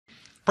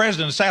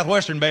president of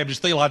Southwestern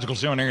Baptist Theological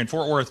Seminary in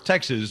Fort Worth,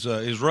 Texas,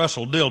 is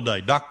Russell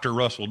Dilday, Dr.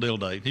 Russell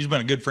Dilday. He's been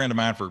a good friend of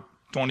mine for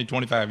 20,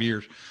 25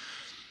 years.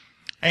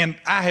 And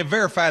I have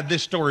verified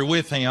this story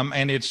with him,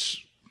 and it's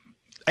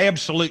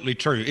absolutely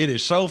true. It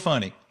is so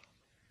funny.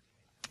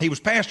 He was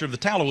pastor of the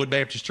Tallowood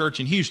Baptist Church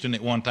in Houston at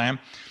one time.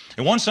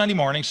 And one Sunday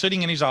morning,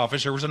 sitting in his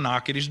office, there was a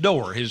knock at his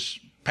door, his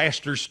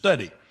pastor's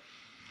study.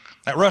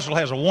 Now, Russell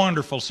has a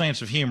wonderful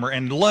sense of humor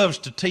and loves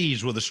to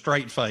tease with a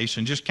straight face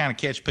and just kind of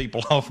catch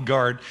people off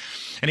guard.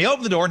 And he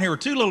opened the door, and here were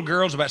two little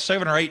girls about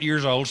 7 or 8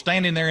 years old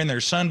standing there in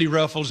their Sunday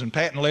ruffles and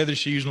patent leather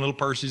shoes and little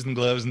purses and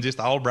gloves and just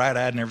all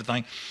bright-eyed and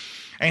everything.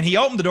 And he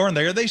opened the door, and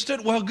there they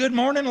stood. Well, good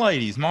morning,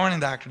 ladies. Morning,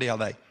 Dr.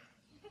 Dilday.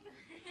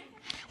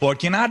 What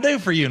can I do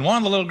for you? And one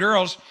of the little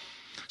girls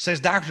says,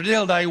 Dr.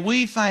 Dilday,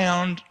 we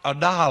found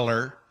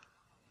 $1,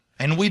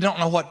 and we don't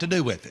know what to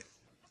do with it.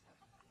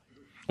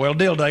 Well,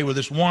 Dilday, with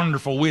this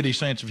wonderful, witty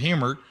sense of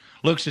humor,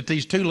 looks at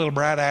these two little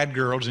bright-eyed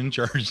girls in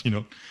church, you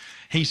know.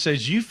 He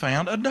says, you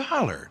found $1.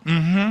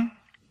 Mm-hmm.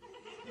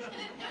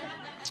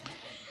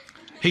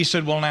 He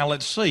said, well, now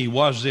let's see.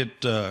 Was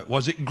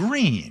it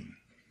green?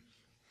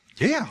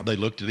 Yeah, they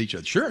looked at each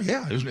other. Sure,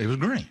 yeah, it was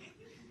green.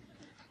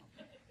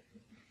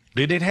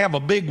 Did it have a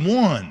big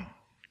 1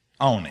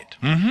 on it?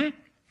 Mm-hmm.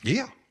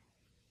 Yeah.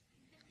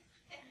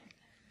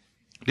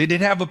 Did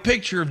it have a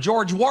picture of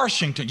George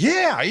Washington?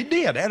 Yeah, it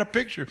did. It had a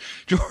picture of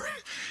George.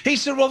 He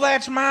said, well,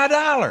 that's my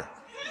 $1.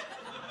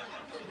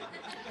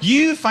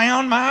 You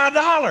found my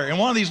 $1. And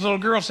one of these little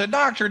girls said,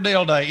 Dr.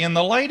 Dilday, in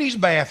the ladies'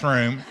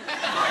 bathroom,